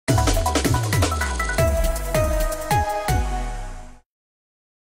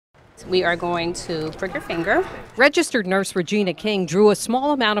We are going to prick your finger. Registered nurse Regina King drew a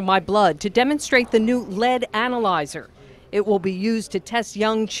small amount of my blood to demonstrate the new lead analyzer. It will be used to test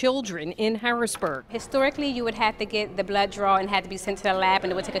young children in Harrisburg. Historically, you would have to get the blood draw and had to be sent to the lab,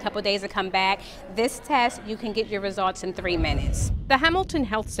 and it would take a couple days to come back. This test, you can get your results in 3 minutes. The Hamilton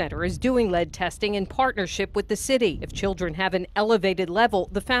Health Center is doing lead testing in partnership with the city. If children have an elevated level,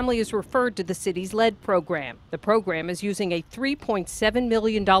 the family is referred to the city's lead program. The program is using a $3.7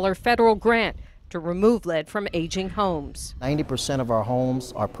 million federal grant to remove lead from aging homes. 90% of our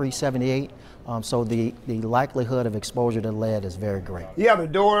homes are pre-78, so the likelihood of exposure to lead is very great. Yeah, the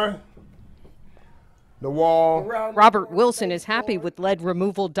door, the wall. Robert Wilson is happy with lead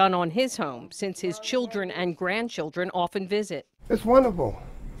removal done on his home since his children and grandchildren often visit. It's wonderful.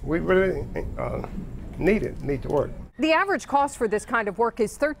 We really need to work. The average cost for this kind of work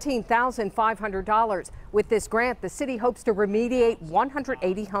is $13,500. With this grant, the city hopes to remediate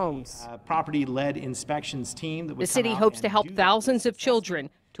 180 homes. Property lead inspections team. The city hopes to help thousands of children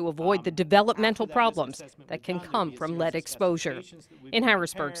to avoid the developmental problems that can come from lead exposure. In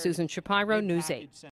Harrisburg, Susan Shapiro, News 8.